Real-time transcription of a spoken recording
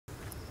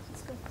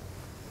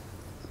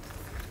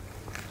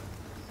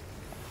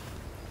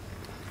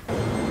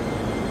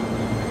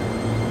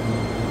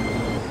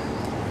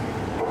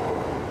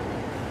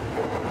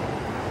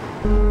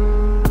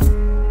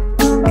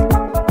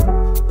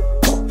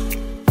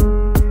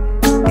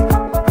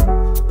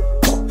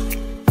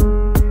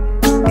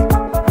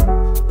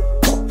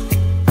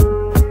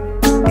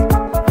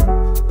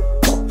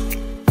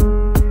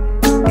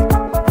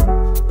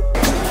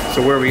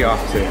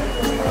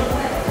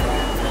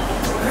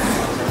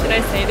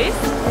Should I say this?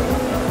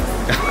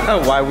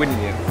 Why wouldn't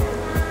you?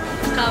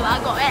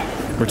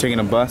 Kawagoe. We're taking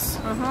a bus?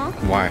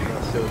 Why?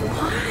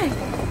 Why?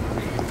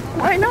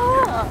 Why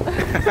not?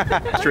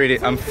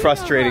 I'm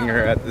frustrating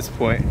her at this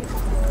point.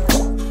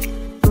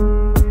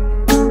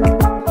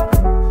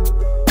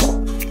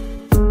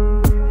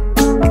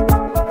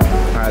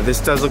 Alright,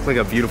 this does look like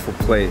a beautiful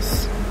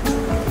place.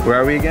 Where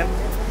are we again?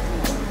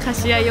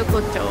 Kashiya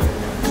Yokocho.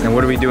 And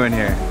what are we doing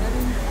here?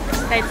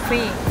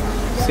 Sightseeing.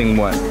 Seeing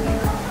what?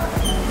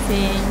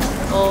 Seeing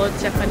old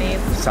Japanese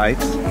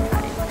Sights?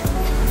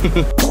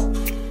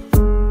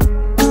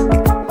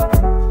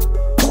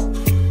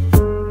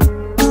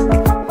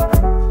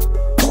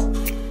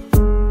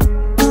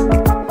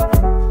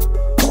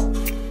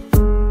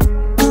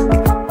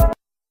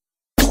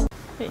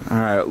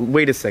 Alright,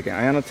 wait a second.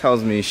 Ayana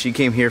tells me she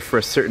came here for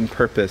a certain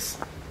purpose.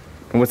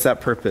 And what's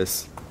that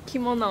purpose?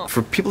 Kimono.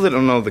 For people that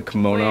don't know the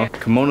kimono, Where?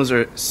 kimonos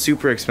are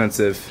super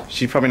expensive.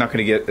 She's probably not going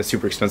to get a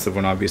super expensive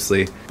one,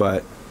 obviously.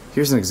 But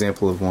here's an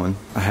example of one.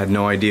 I had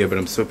no idea, but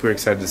I'm super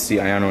excited to see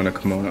Ayano in a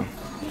kimono.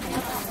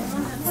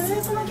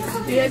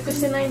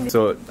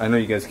 So I know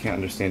you guys can't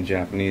understand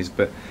Japanese,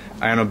 but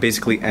Ayano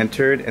basically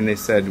entered and they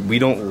said, we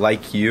don't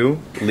like you,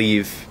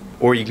 leave,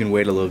 or you can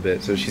wait a little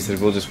bit. So she said,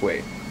 we'll just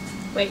wait.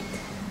 Wait.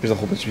 There's a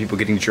whole bunch of people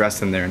getting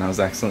dressed in there and I was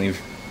accidentally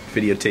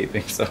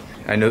videotaping, so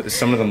I know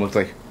some of them looked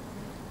like,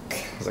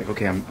 I was like,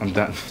 okay, I'm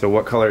done. So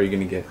what color are you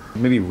gonna get?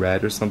 Maybe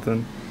red or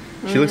something?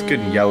 She looks good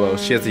in yellow.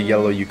 She has a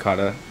yellow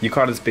yukata.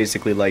 Yukata's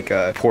basically like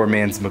a poor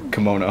man's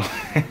kimono.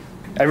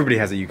 Everybody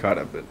has a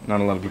yukata, but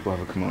not a lot of people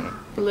have a kimono.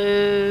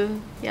 Blue,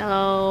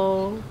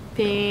 yellow,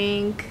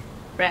 pink,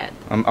 red.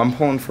 I'm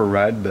pulling for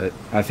red, but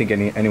I think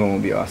anyone will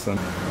be awesome.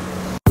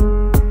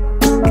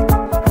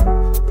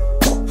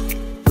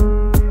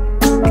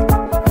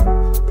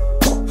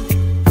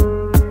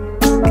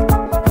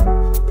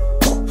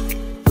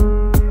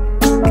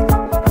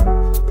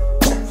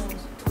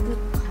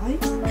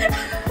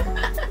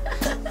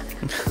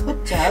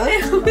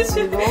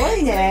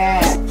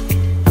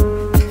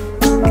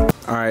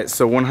 Alright,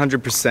 so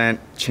 100%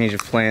 change of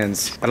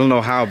plans. I don't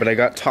know how, but I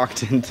got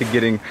talked into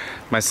getting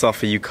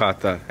myself a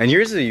yukata. And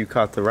yours is a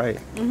yukata, right?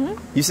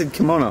 You said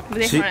kimono.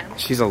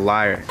 She's a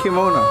liar.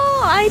 Kimono.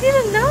 Oh, I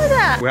didn't know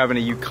that. We're having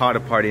a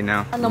yukata party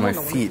now. On my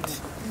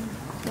feet.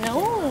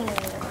 No.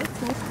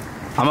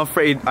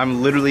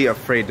 I'm literally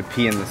afraid to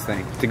pee in this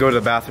thing. To go to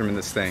the bathroom in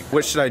this thing.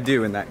 What should I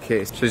do in that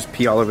case? Should I just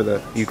pee all over the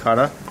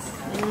yukata?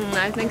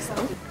 I think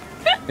so.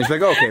 And she's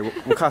like, oh, okay,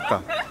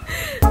 wakata.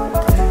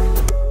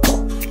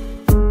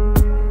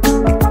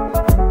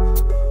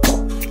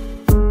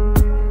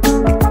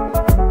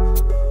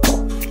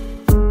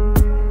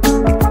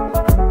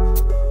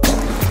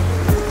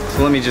 So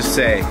let me just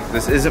say,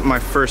 this isn't my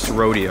first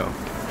rodeo.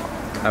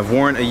 I've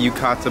worn a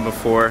yukata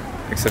before,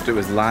 except it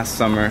was last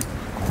summer.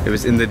 It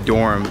was in the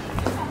dorm,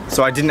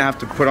 so I didn't have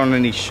to put on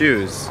any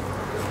shoes.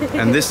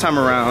 And this time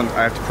around,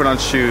 I have to put on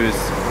shoes,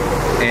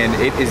 and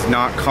it is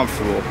not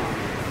comfortable.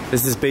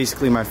 This is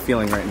basically my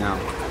feeling right now.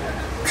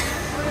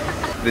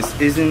 This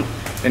isn't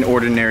an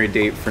ordinary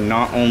date for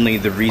not only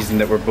the reason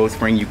that we're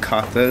both wearing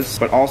yukatas,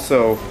 but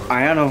also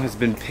Ayano has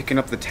been picking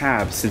up the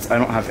tab since I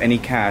don't have any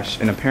cash,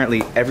 and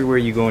apparently everywhere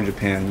you go in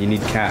Japan, you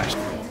need cash.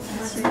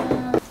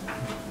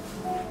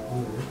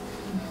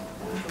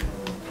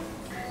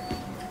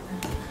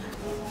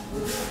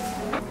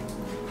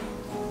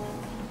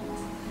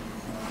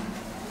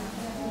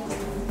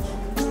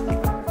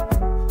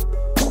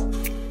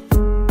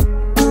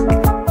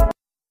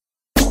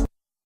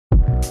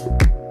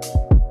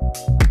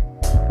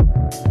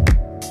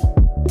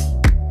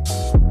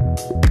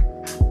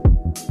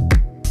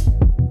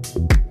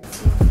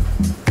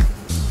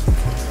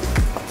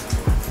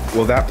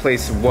 Well, that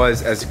place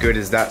was as good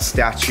as that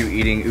statue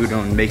eating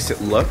udon makes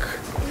it look.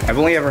 I've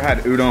only ever had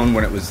udon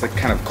when it was like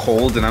kind of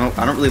cold, and I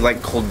don't really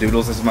like cold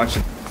noodles as much.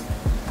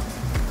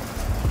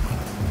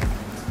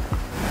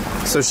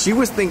 So she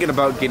was thinking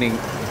about getting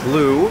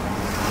blue,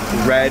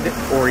 red,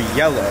 or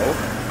yellow,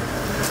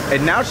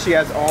 and now she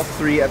has all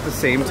three at the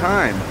same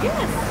time.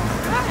 Yes.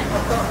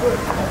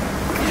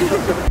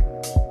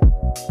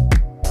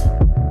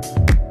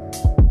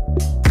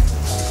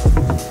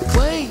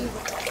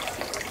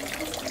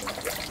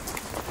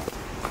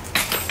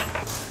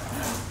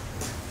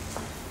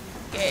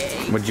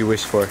 What'd you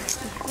wish for?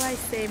 Before I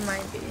say my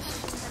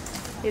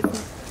wish,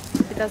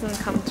 it doesn't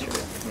come true.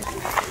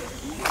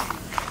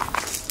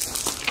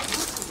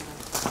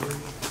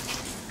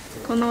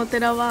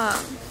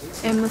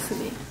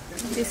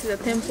 This is a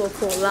temple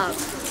for love.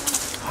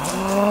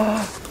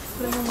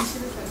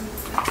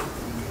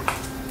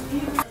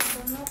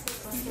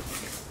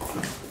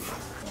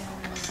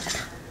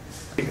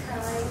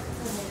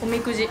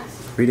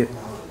 Read it.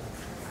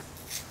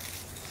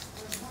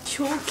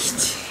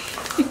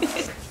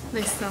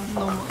 Less than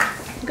normal.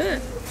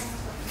 Good.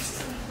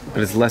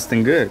 But it's less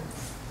than good.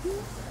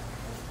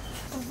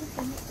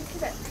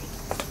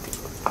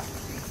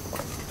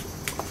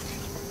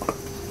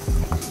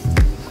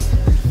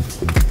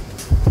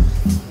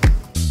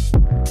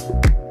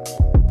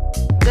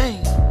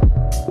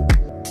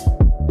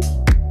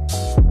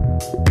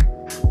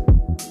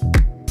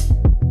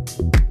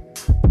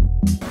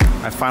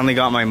 finally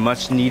got my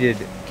much needed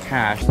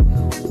cash.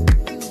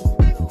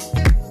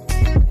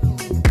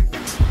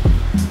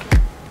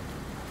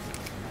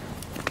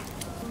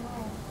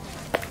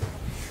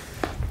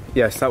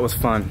 Yes, that was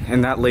fun.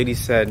 And that lady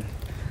said,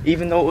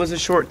 even though it was a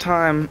short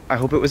time, I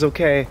hope it was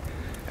okay.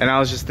 And I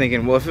was just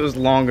thinking, well, if it was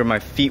longer, my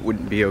feet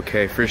wouldn't be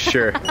okay, for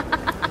sure.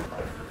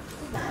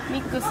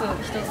 ミックス1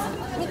つ。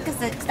ミックス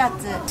2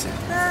つ。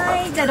は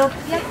い、じゃあ600。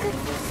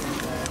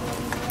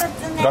2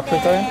つ目です。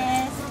600円？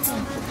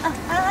あ、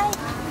はい。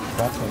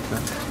I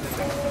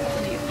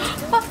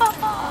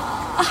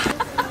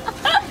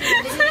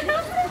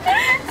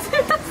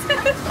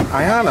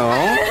don't know.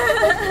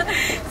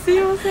 すい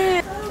ませ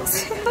ん。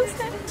すいま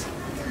せん。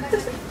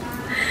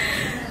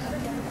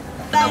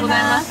ありがとうござ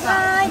いました。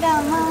はい、どう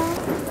も。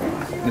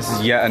This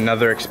is yet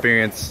another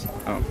experience.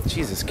 Oh,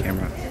 Jesus,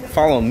 camera.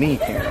 Follow me,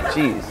 camera.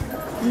 Jeez.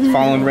 It's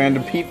following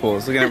random people.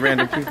 It's looking at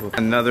random people.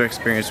 Another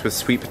experience with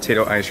sweet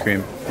potato ice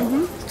cream.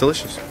 It's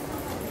delicious.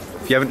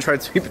 If you haven't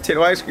tried sweet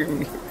potato ice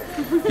cream,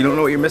 you don't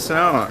know what you're missing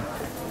out on.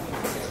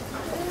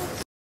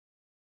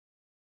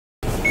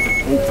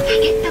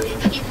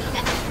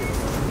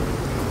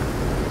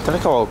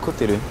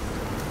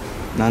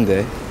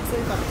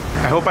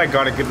 I hope I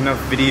got a good enough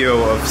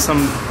video of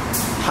some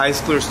high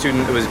schooler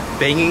student that was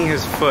banging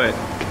his foot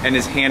and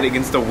his hand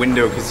against the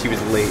window because he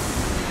was late.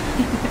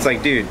 It's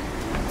like, dude,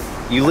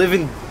 you live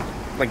in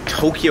like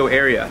Tokyo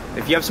area.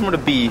 If you have somewhere to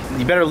be,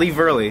 you better leave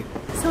early.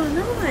 So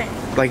annoying.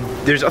 Like,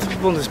 there's other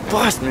people in this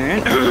bus,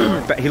 man.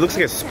 But he looks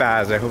like a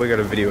spaz. I hope I got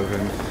a video of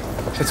him.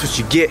 That's what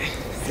you get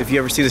if you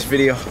ever see this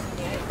video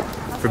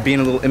for being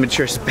a little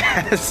immature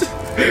spaz.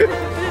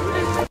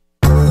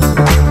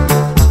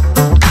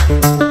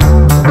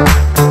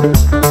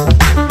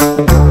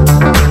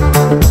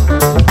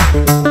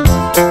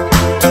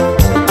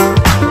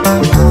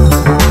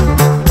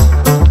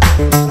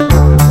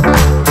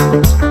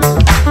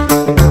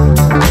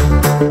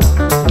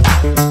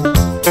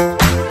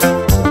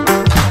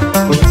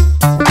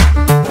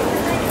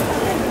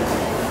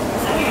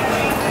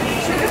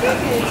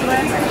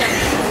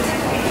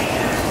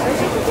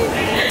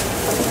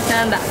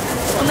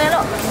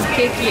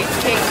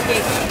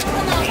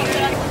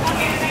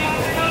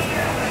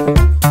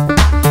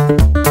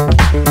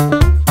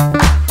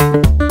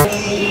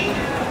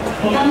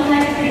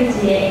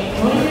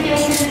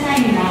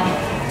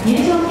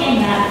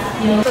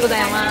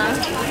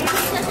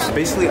 So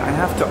basically, I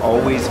have to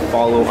always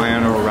follow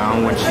Ayano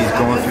around when she's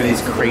going through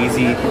these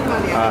crazy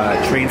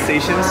train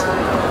stations,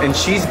 and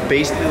she's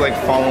basically like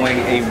following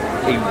a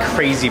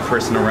crazy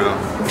person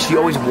around. She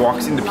always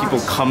walks into people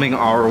coming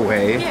our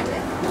way.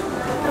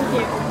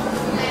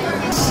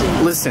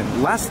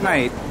 Listen, last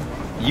night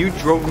you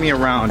drove me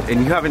around,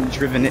 and you haven't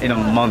driven in a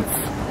month.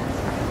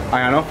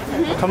 Ayano,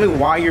 tell me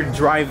why your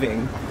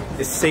driving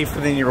is safer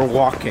than your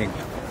walking.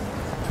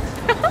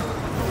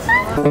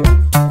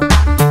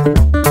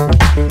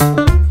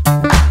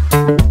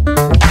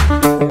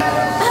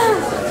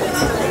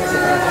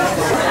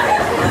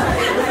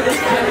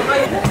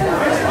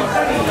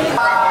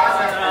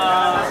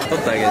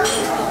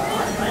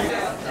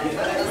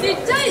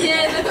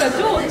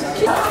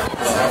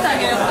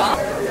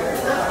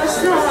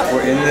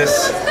 We're in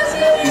this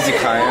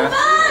izakaya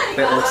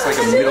that looks like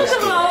a middle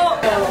school.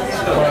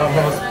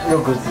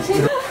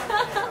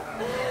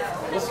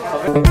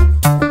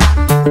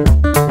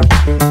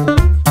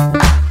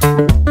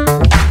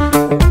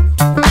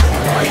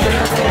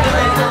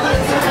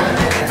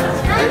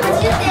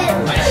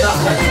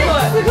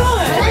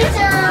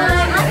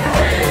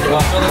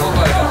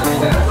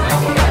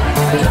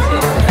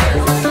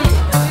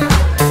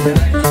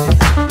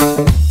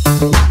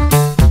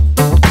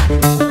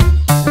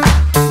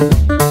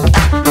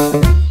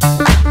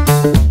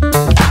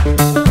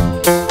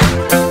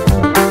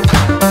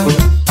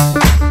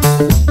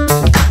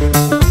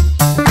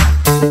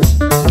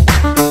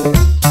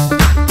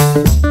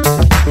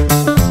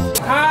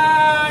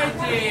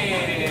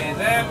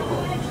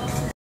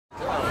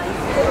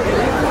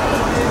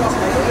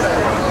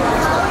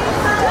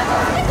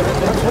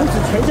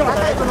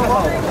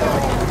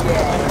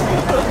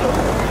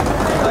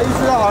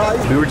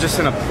 We were just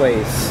in a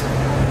place.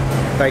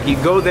 Like, you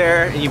go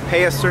there and you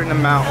pay a certain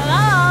amount.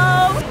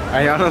 Hello?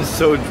 Ayano's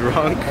so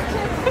drunk.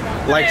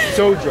 Like,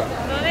 so drunk.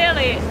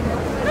 Really?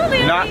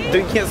 Really? Not,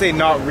 you can't say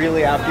not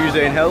really after you're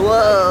saying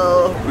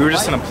hello. We were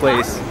just in a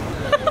place.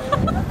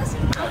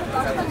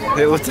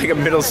 It looked like a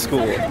middle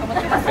school.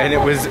 And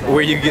it was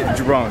where you get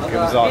drunk. It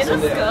was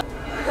awesome.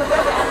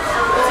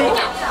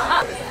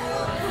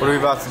 What are we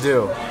about to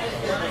do?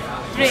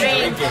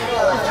 Drink.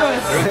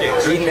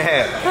 Eating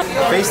ahead.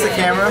 Face the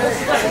camera.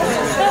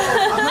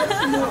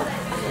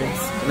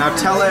 Now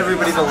tell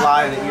everybody the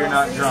lie that you're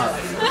not drunk.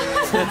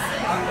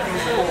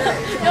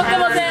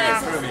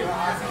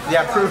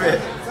 Yeah, prove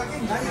it.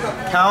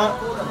 Count,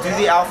 do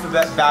the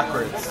alphabet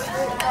backwards.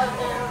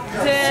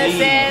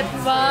 Z,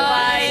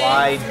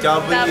 Y,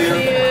 W,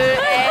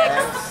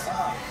 X,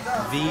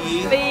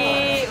 V,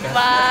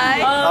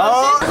 Y.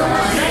 Oh!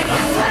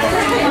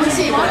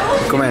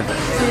 Come in.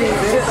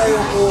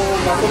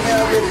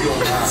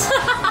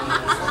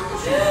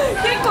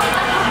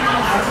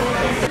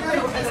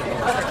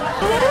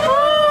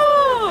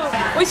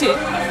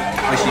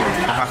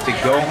 I have to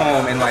go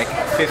home in like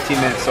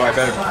 15 minutes, so I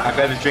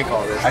better drink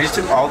all this. I just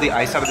took all the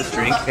ice out of this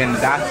drink, and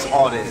that's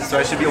all it is. So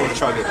I should be able to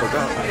chug it. Go,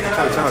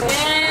 chug.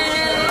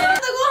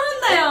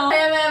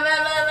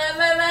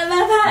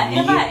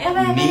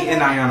 Me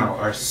and Ayano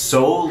are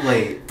so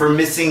late for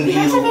missing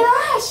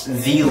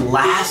the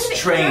last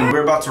train.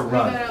 We're about to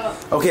run.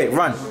 Okay,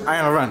 run.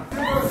 Ayano, run.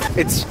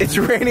 It's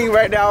raining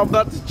right now. I'm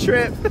about to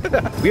trip.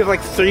 We have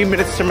like 3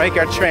 minutes to make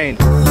our train.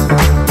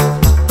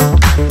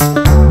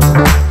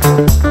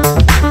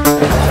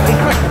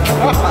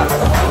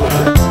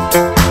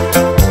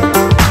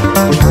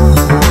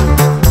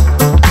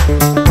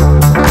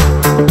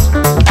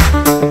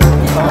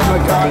 Oh my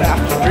god,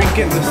 after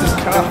drinking, this is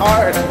kind of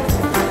hard.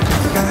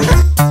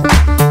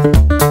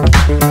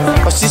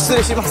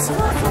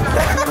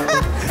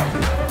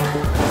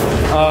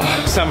 Oh,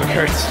 stomach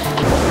hurts.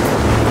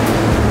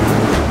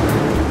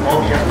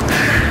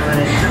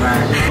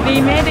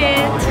 We made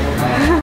it.